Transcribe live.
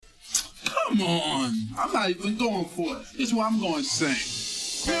Come on. I'm not even going for it. This is what I'm going to sing.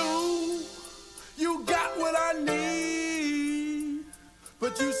 You got what I need.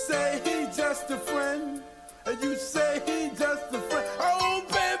 But you say he's just a friend. And you say he's just a friend. Oh,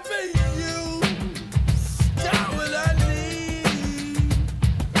 baby, you got what I need.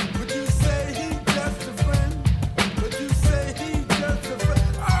 But you say he's just a friend. But you say he's just a friend.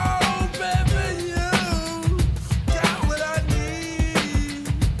 Oh, baby, you got what I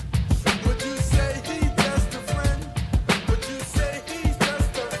need. But you say he's just a friend. But you say he's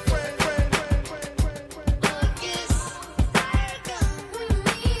just a friend.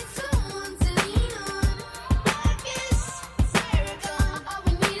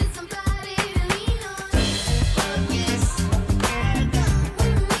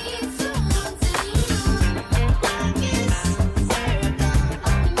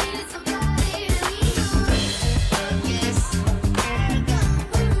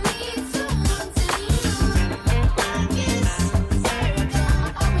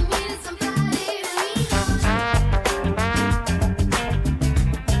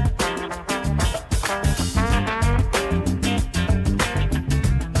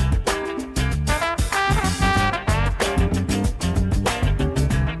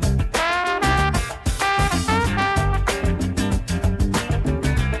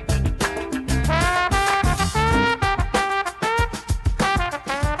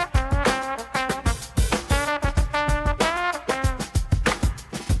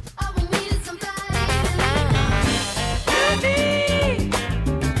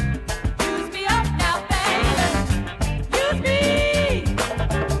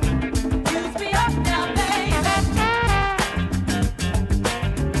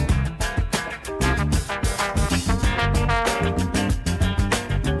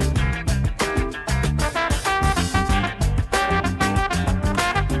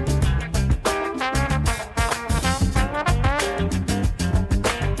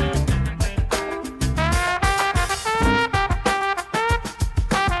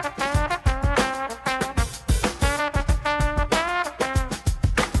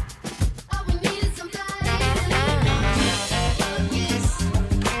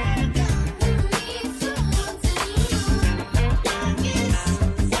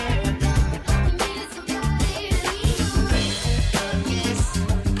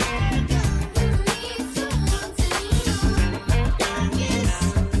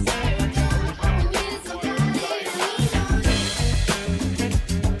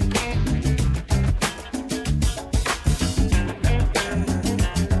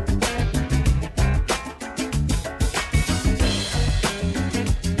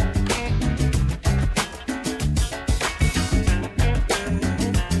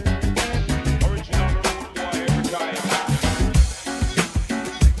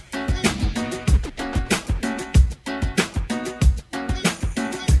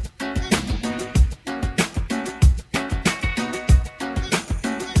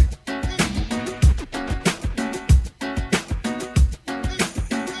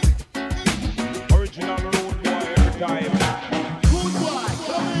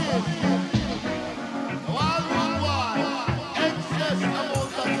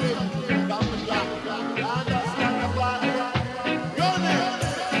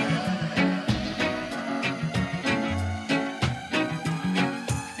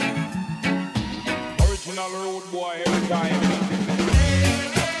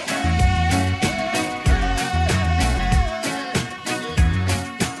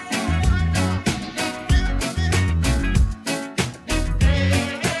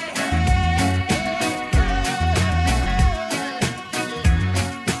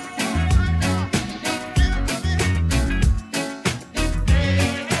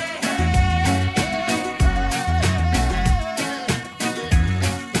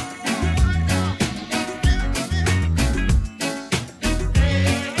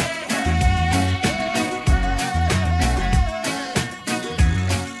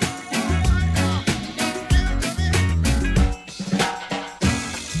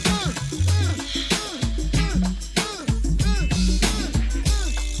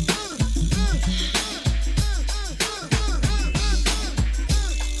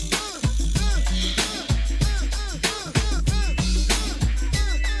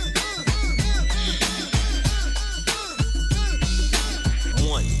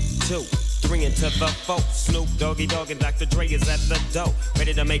 To the folk, Snoop Dogg Doggy Dogg and Dr. Dre is at the door,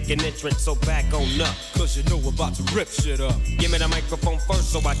 ready to make an entrance, so back on up. Cause you know we're about to rip shit up. Give me the microphone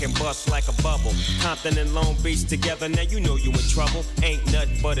first so I can bust like a bubble. Compton and Long Beach together, now you know you in trouble. Ain't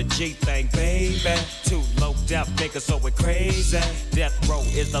nothing but a G thing, baby. Too low death niggas, so we're crazy. Death Row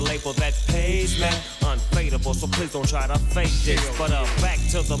is the label that pays me. Unfadable, so please don't try to fake this. But back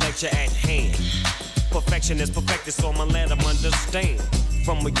to the lecture at hand. Perfection is perfected, so I'ma let them understand.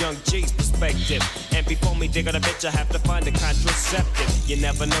 From a young G's perspective. And before me dig on a bitch, I have to find a contraceptive. You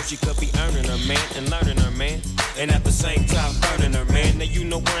never know, she could be earning her man and learning her man. And at the same time burning her man. Now you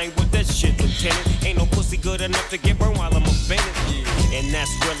know I ain't with that shit, Lieutenant. Ain't no pussy good enough to get burned while I'm offended. And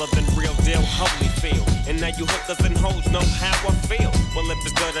that's realer than real deal Holyfield. And now you hookers and hoes know how I feel. Well, if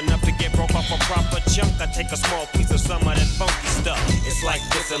it's good enough to get broke off a proper chunk, I take a small piece of some of that funky stuff. It's like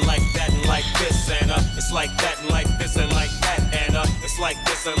this and like that and like this and it's like that and like this and like that and it's like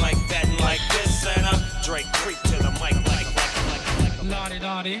this and like that and like this and Drake creep to the mic like Lottie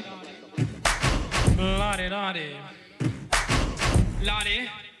Dottie, Lottie Dottie, Lottie,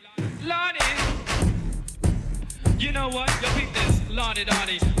 Lottie. You know what? Yo, peep this, Lottie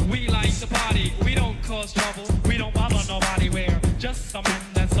Dottie. We like to party, we don't cause trouble, we don't bother nobody. We're just some men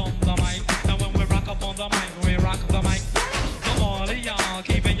that's on the mic. And when we rock up on the mic, we rock the mic. For all of y'all,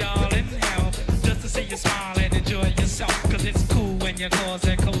 keeping y'all in hell, just to see you smile and enjoy yourself. Cause it's cool when you cause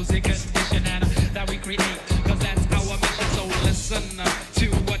a cozy condition and that we create. Cause that's our mission, so listen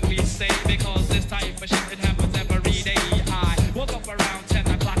to what we say. Because this type of shit, it happens every day. I woke up around 10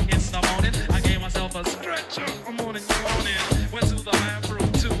 o'clock in the morning. I gave myself a stretcher, I'm on and yawning. Went to the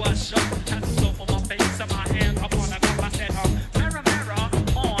bathroom to wash up. Had some soap on my face and my hand up on the cup. I said, mirror, mirror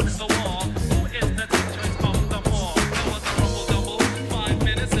on the wall, who is the teacher of the ball? There was a rumble double, 5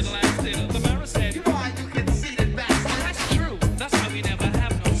 minutes it lasted. The mirror said, you know how you can see it back. That's true, that's why we never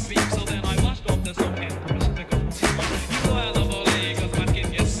have no beef. So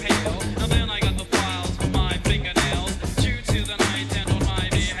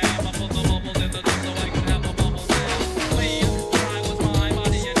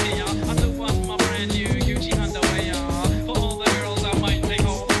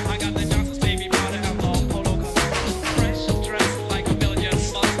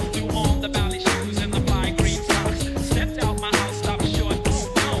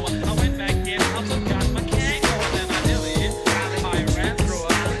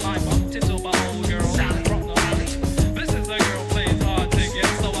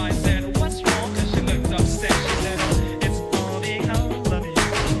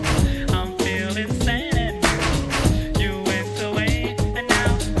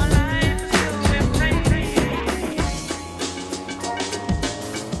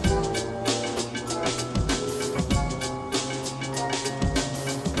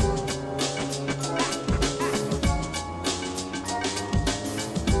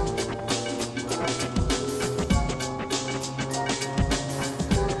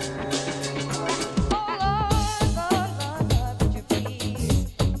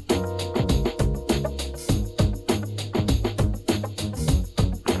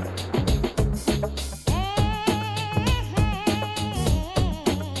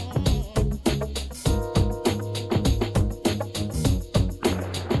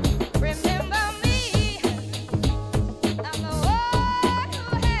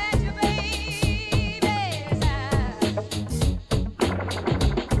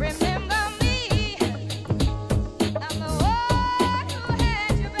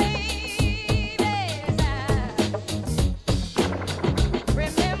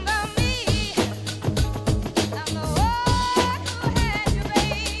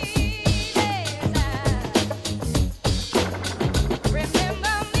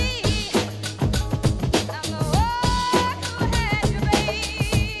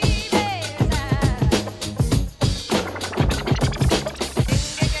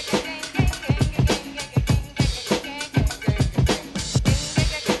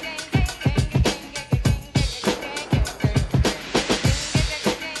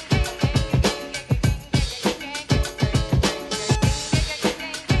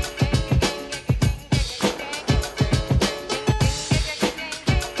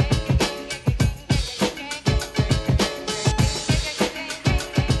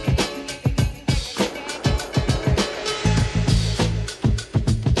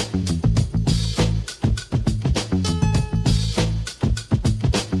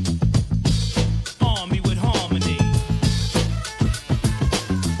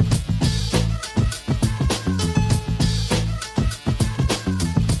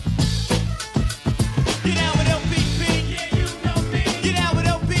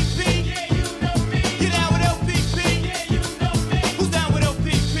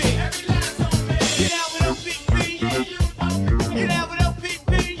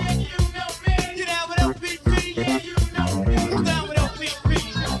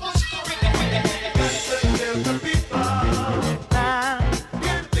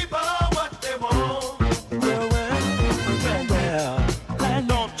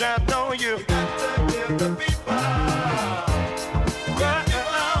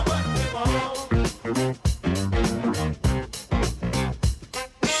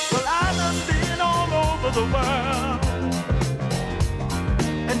the world,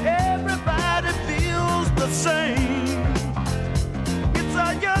 and everybody feels the same. It's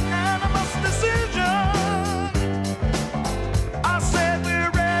a unanimous decision. I said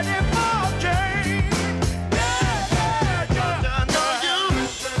we're ready for change. Yeah, yeah, yeah. Know you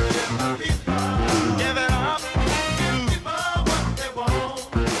give it up. Give people what they want.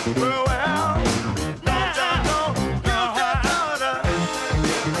 Well, don't you know you got to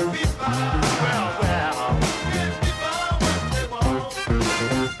give people. Well, give people what they want.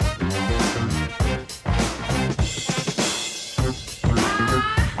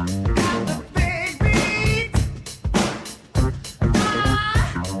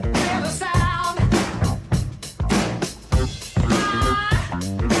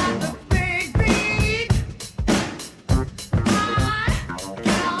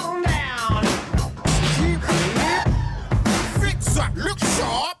 Fix up, look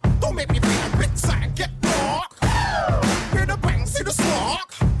sharp. Don't make me feel a bit sad, get dark. Hear the bang, see the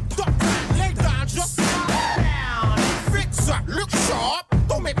spark. Duck back, lay down, just down. Fix up, look sharp.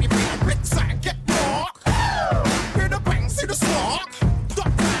 Don't make me feel a bit sad, get dark. Hear the bang, see the spark.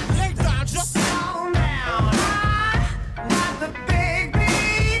 Duck back, lay down, just down. Not the big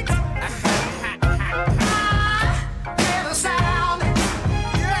beat. Hear the sound.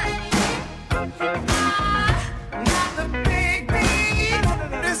 Yeah. Not the big beat.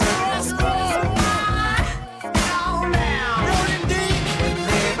 This is what's going on. Rolling deep.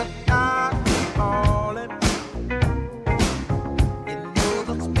 Never stop falling. You know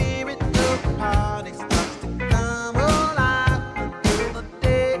the spirit of the party starts to come alive until the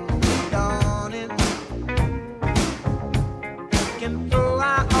day is dawning. You can throw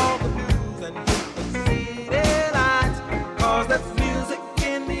out all the blues and hit the city lights, 'cause there's music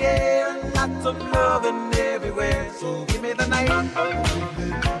in the air and lots of loving everywhere. So give me the night.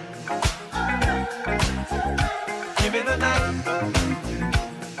 Give me the night.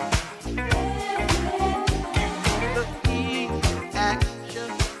 The heat,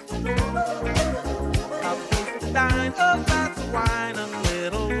 action. I'll dine a glass of wine, a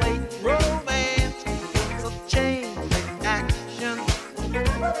little late romance. It's a chain reaction.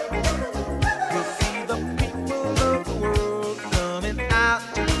 You'll see the people of the world coming out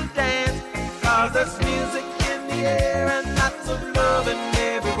to dance, 'cause there's music in the air and lots of loving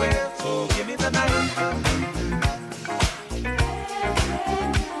everywhere. So give me the night.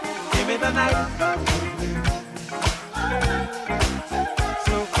 Give me the night.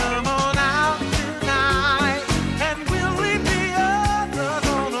 So come on out tonight, and we'll leave the others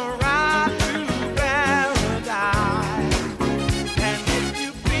on a ride to paradise. And if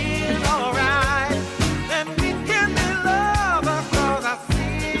you feel alright, then we can be lovers, 'cause I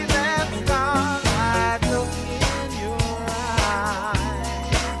see that starlight look in your eyes.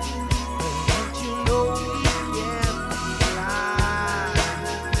 Don't you know we can fly?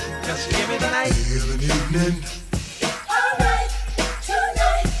 Just give me the night. Feel an evening, Alright,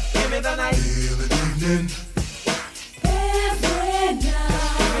 tonight, Give me the night. feel an evening, every night.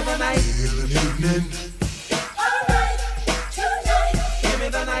 Give me the night. feel an evening, Alright, tonight, Give me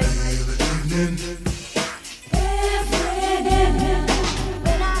the night. feel an evening. every night.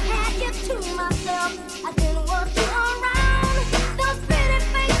 When I had you to myself, I didn't want you around. Those pretty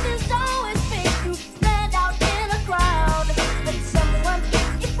faces always make you stand out in a crowd. But someone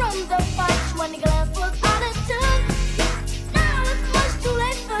picked you from the bunch when the glance was all it took. Now it's much too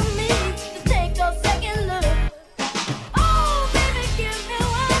late for me to take a second look. Oh, baby, give me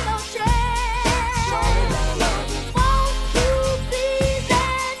one more chance.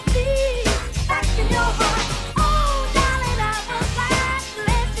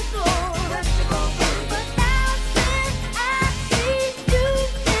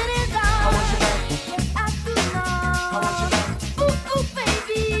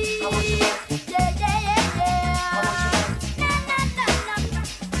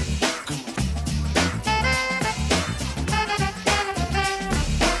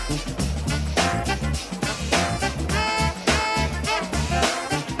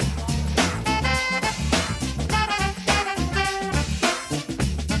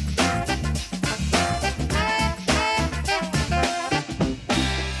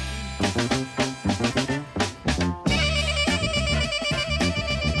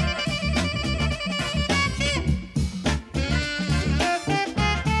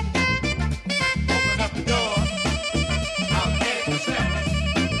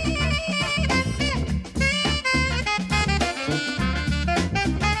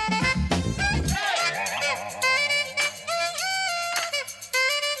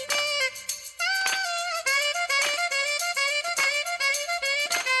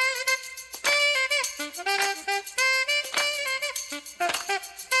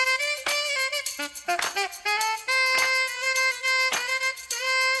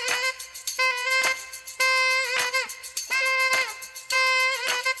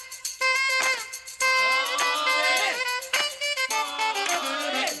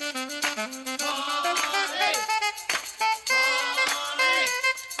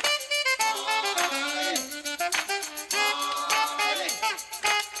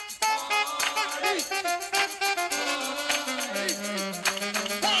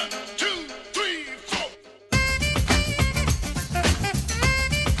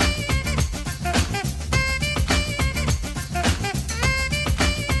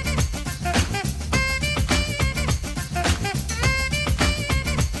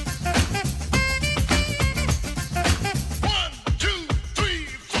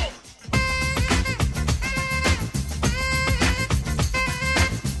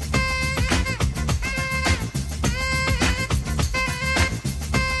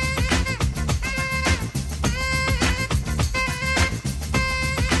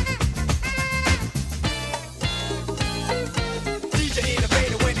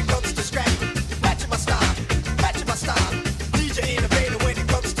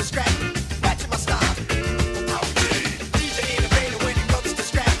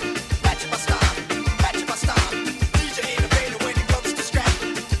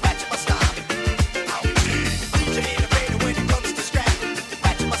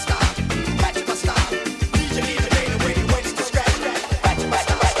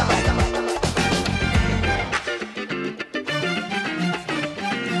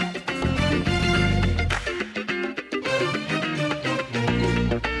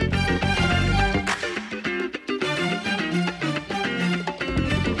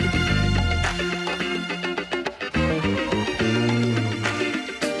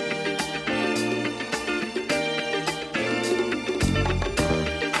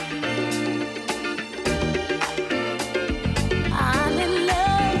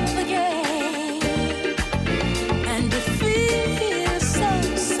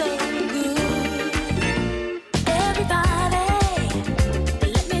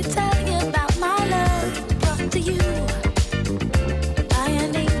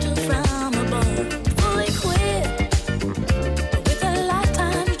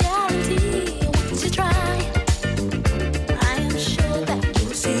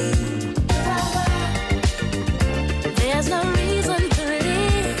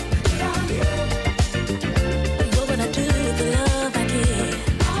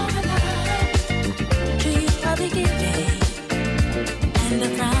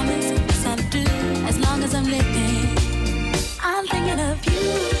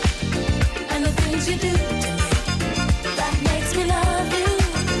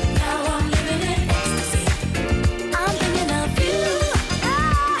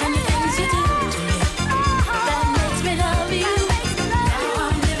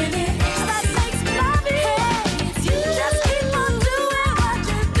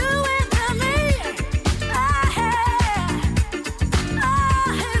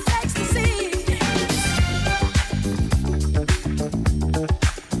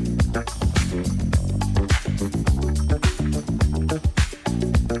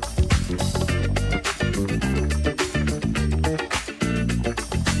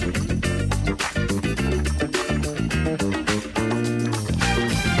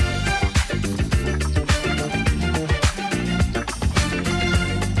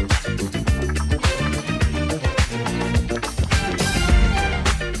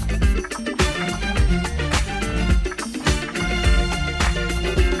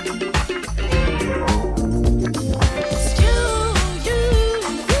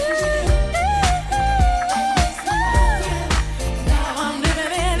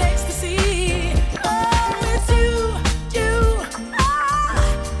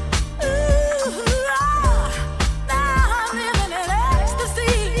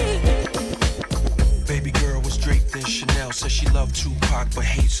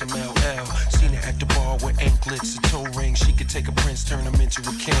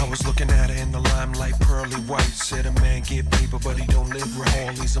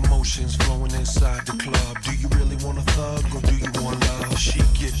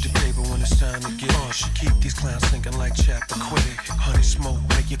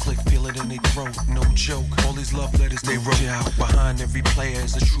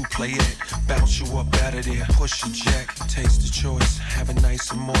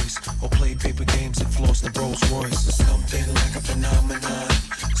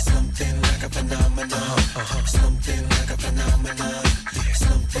 Something like a phenomenon.